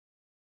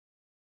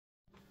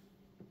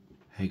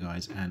Hey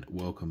guys, and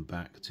welcome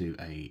back to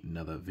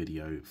another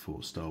video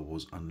for Star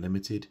Wars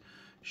Unlimited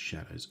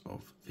Shadows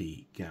of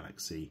the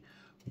Galaxy.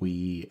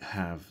 We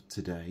have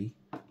today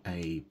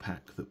a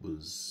pack that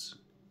was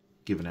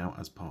given out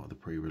as part of the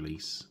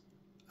pre-release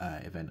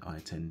event I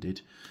attended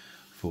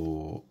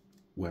for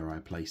where I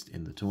placed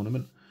in the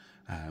tournament,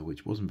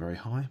 which wasn't very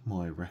high.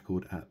 My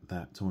record at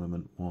that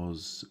tournament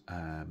was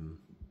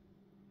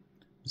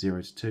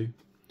 0-2,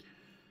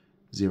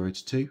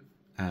 0-2,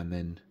 and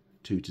then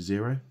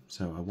 2-0,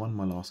 so I won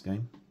my last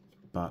game,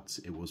 but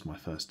it was my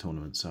first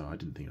tournament, so I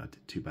didn't think I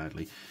did too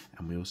badly.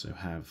 And we also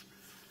have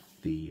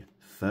the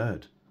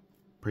third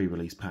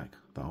pre-release pack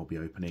that I'll be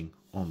opening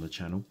on the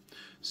channel.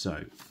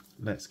 So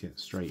let's get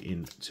straight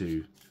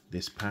into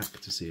this pack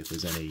to see if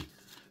there's any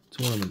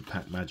tournament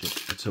pack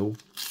magic at all,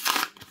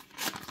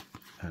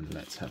 and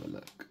let's have a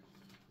look.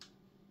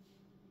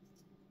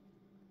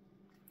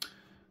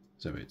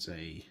 So it's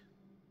a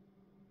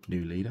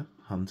new leader,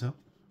 Hunter,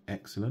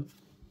 excellent.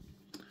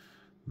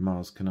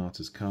 Maz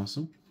Kanata's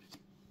Castle,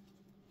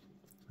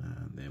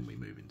 and then we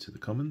move into the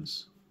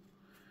commons.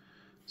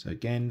 So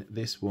again,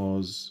 this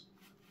was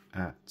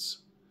at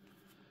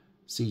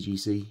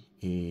CGC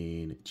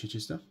in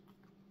Chichester,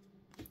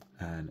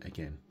 and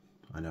again,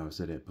 I know I've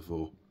said it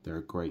before, they're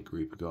a great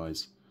group of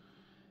guys,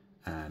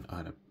 and I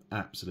had an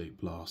absolute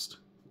blast.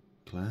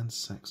 Clan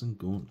Saxon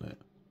Gauntlet,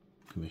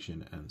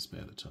 commission and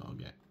spare the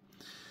target,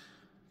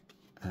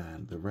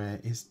 and the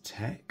rare is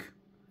Tech,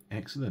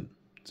 excellent.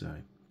 So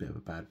bit of a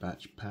bad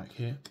batch pack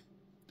here,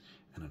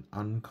 and an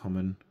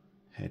uncommon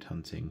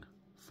headhunting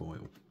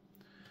foil,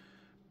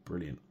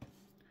 brilliant.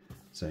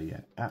 So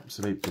yeah,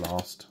 absolute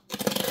blast.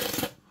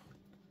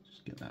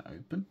 Just get that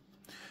open,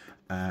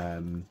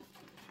 and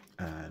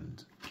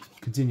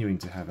continuing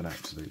to have an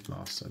absolute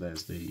blast. So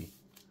there's the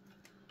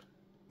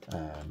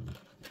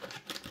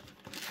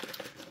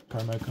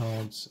promo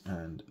cards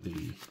and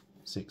the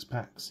 6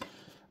 packs.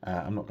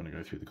 I'm not going to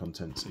go through the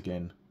contents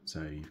again.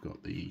 So you've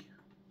got the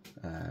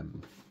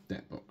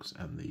deck box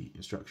and the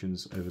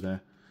instructions over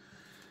there.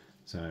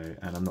 So,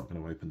 and I'm not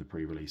going to open the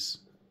pre-release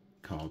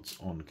cards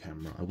on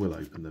camera. I will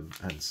open them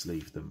and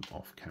sleeve them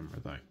off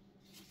camera though.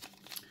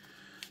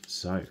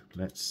 So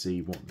let's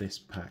see what this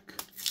pack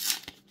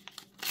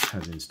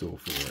has in store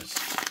for us.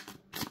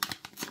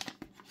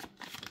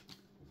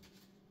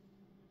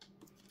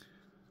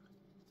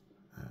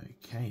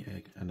 Okay,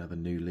 another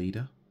new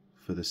leader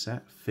for the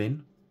set,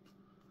 Finn.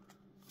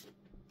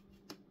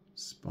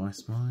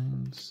 Spice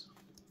Mines.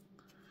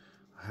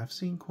 I have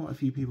seen quite a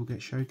few people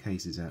get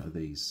showcases out of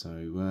these,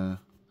 so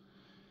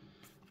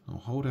I'll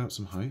hold out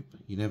some hope.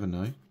 You never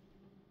know.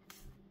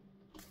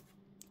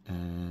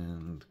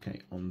 And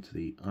okay, on to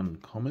the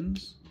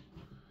uncommons.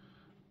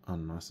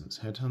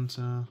 Unlicensed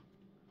Headhunter,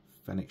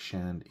 Fennec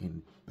Shand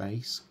in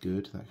base,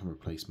 good. That can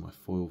replace my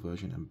foil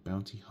version, and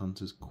Bounty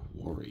Hunter's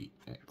Quarry,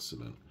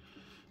 excellent.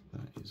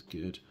 That is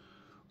good.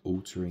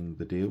 Altering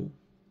the Deal.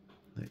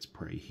 Let's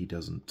pray he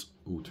doesn't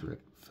alter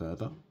it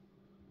further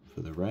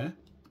for the rare.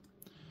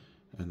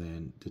 And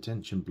then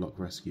Detention Block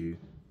Rescue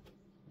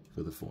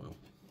for the foil.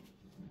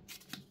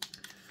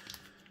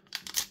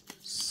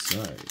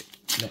 So,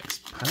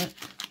 next pack.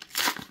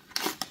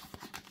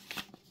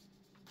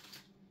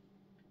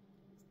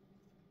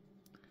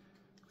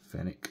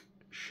 Fennec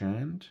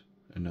Shand,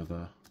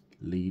 another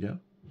leader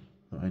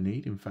that I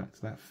need. In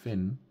fact, that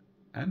Finn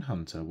and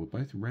Hunter were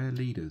both rare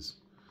leaders.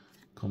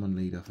 Common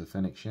leader for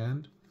Fennec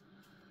Shand.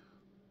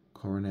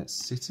 Coronet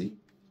City.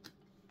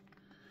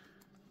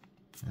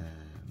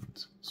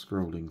 And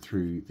scrolling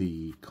through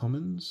the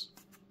commons,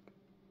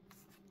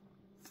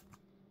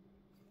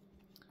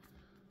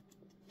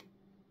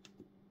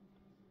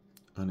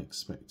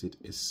 Unexpected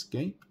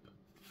Escape,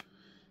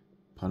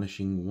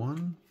 Punishing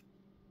One,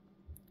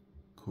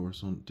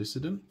 Coruscant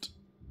Dissident,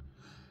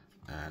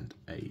 and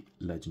a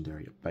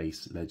legendary, a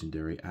base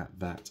legendary at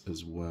that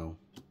as well,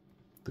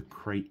 the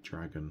Crate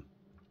Dragon.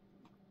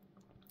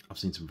 I've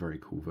seen some very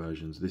cool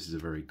versions. This is a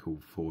very cool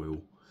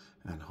foil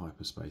and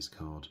hyperspace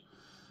card.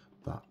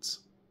 But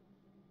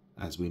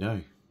as we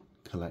know,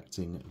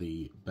 collecting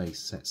the base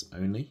sets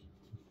only,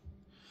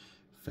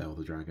 Fel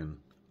the Dragon,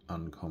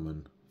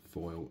 uncommon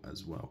foil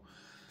as well.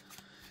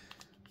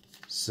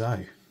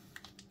 So,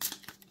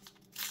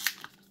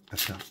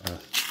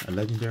 a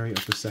legendary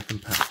of the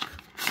second pack.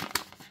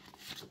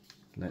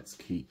 Let's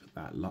keep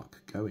that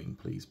luck going,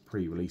 please.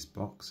 Pre-release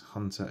box,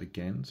 Hunter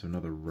again, so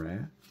another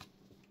rare.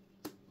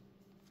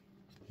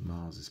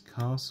 Maz's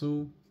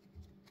Castle.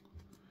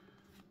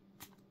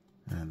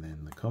 And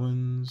then the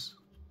commons.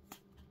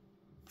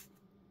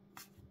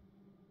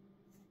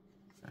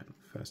 And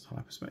first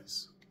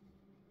hyperspace.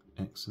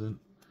 Excellent.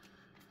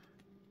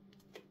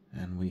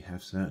 And we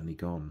have certainly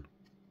gone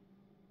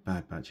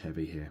Bad Batch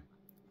heavy here.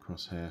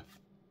 Crosshair.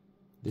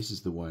 This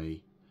is the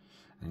way.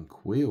 And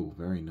Quill,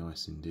 very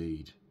nice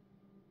indeed.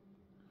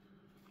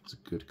 It's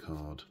a good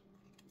card.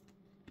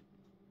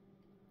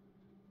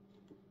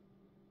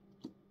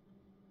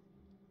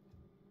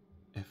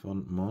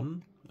 Effont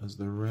Mon as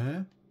the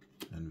rare.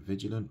 And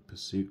Vigilant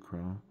Pursuit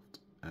Craft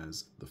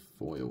as the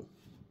foil.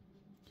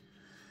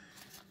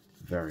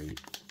 Very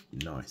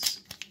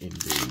nice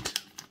indeed.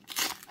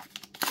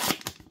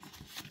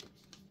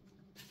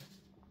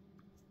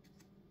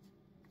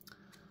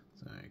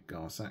 So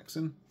Gar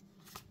Saxon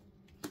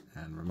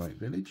and Remote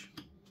Village.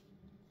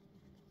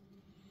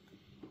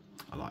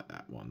 I like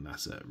that one.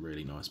 That's a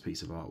really nice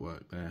piece of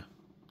artwork there.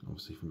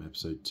 Obviously from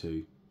episode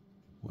 2,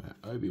 where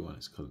Obi-Wan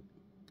is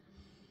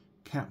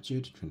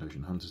captured.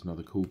 Trandoshan Hunter's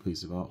another cool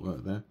piece of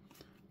artwork there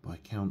by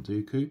Count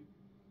Dooku.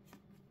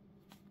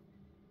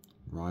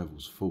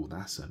 Rivals Fall.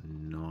 That's a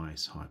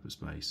nice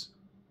hyperspace.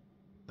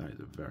 That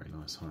is a very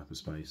nice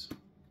hyperspace.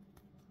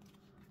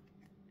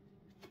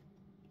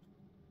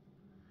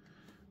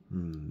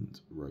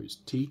 And Rose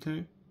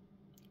Tico,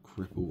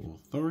 Cripple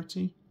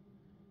Authority,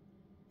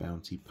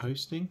 Bounty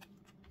Posting,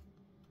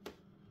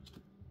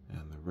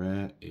 and the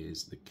rare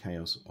is the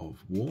Chaos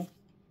of War,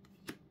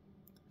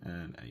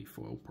 and a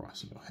foil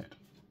Price on Your Head.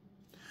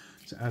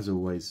 So as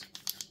always,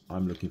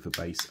 I'm looking for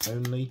base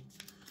only.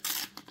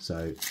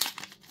 So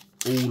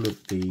all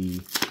of the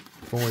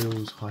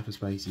foils,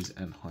 hyperspaces,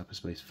 and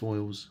hyperspace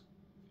foils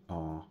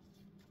are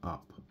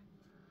up.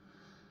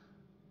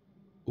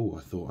 Oh, I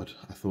thought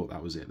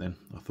that was it then.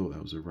 I thought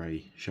that was a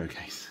Rey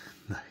showcase.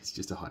 No, it's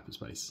just a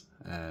hyperspace.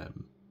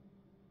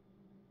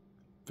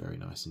 Very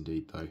nice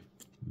indeed, though.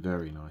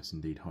 Very nice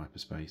indeed,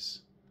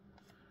 hyperspace.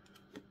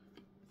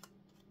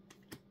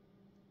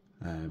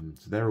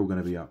 So they're all going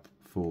to be up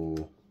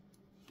for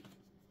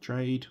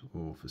trade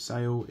or for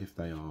sale if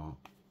they are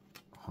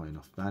high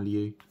enough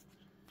value.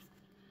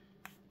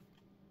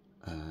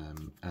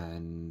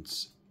 And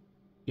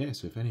yeah,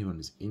 so if anyone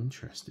is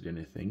interested in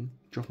anything,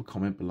 drop a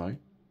comment below.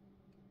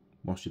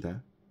 Whilst you're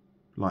there,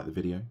 like the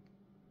video,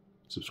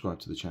 subscribe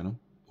to the channel,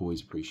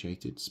 always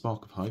appreciated.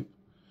 Spark of Hope,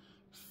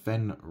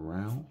 Fen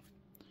Rao,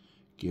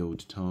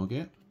 Guild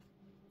Target,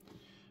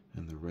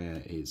 and the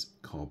rare is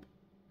Cobb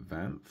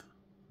Vanth.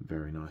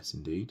 Very nice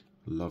indeed.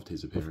 Loved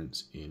his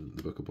appearance in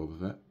the Book of Boba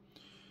Fett.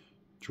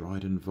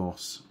 Dryden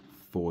Voss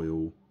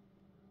foil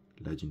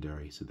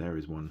legendary. So there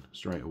is one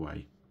straight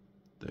away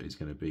that is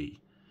going to be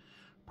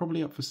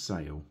probably up for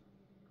sale.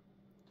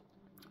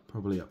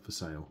 Probably up for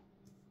sale.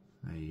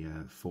 A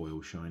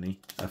foil shiny,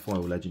 a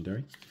foil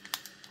legendary.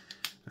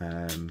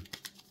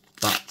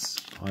 But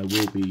I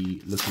will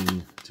be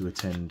looking to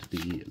attend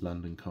the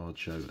London Card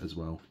Show as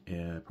well,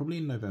 probably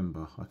in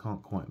November. I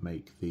can't quite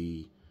make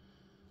the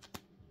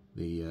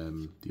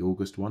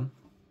August one,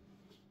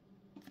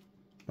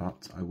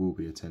 but I will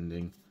be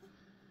attending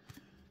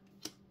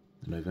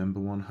the November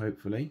one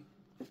hopefully.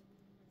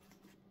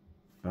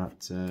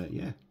 But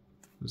yeah,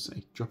 let's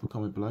say drop a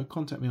comment below.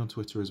 Contact me on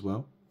Twitter as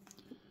well.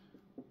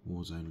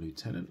 Warzone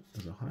Lieutenant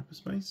as a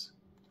hyperspace.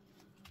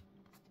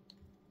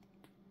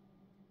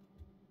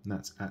 And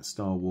that's at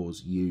Star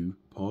Wars U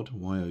Pod,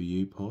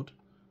 YOU Pod.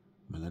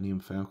 Millennium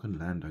Falcon,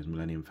 Lando's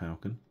Millennium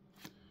Falcon.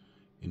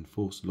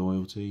 Enforced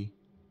Loyalty.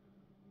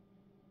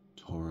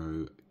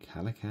 Toro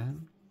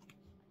Calican.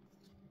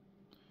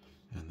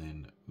 And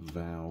then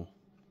Val,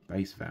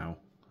 base Val.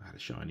 I had a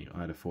shiny,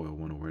 I had a foil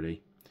one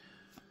already.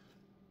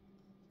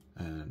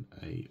 And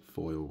a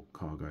foil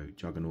Cargo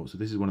Juggernaut. So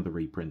this is one of the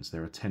reprints.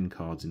 There are 10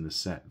 cards in the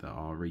set that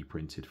are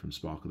reprinted from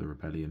Spark of the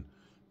Rebellion.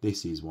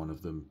 This is one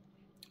of them.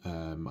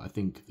 I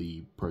think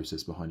the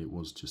process behind it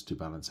was just to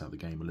balance out the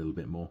game a little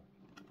bit more.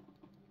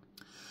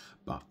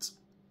 But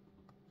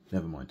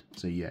never mind.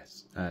 So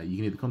yes, you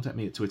can either contact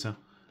me at Twitter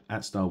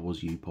at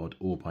StarWarsUpod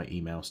or by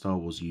email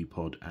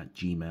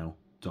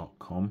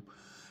starwarsupod@gmail.com,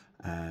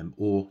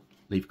 or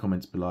leave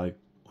comments below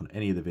on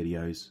any of the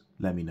videos.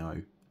 Let me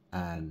know,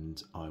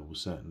 and I will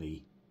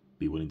certainly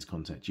be willing to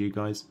contact you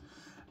guys.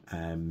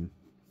 Let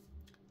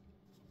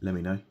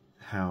me know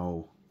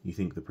how you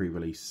think the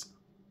pre-releases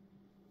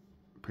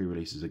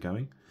are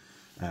going.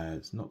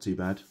 It's not too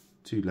bad.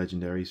 2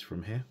 legendaries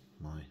from here.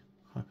 My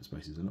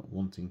hyperspaces are not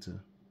wanting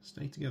to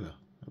stay together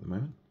at the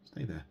moment.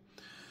 Stay there.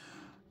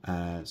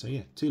 So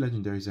yeah, 2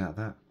 legendaries out of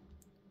that.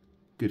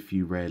 Good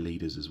few rare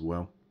leaders as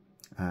well.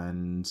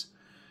 And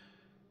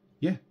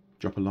yeah,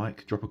 drop a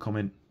like, drop a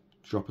comment,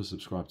 drop a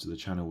subscribe to the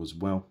channel as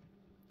well.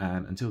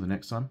 And until the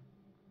next time,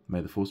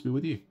 may the Force be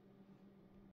with you.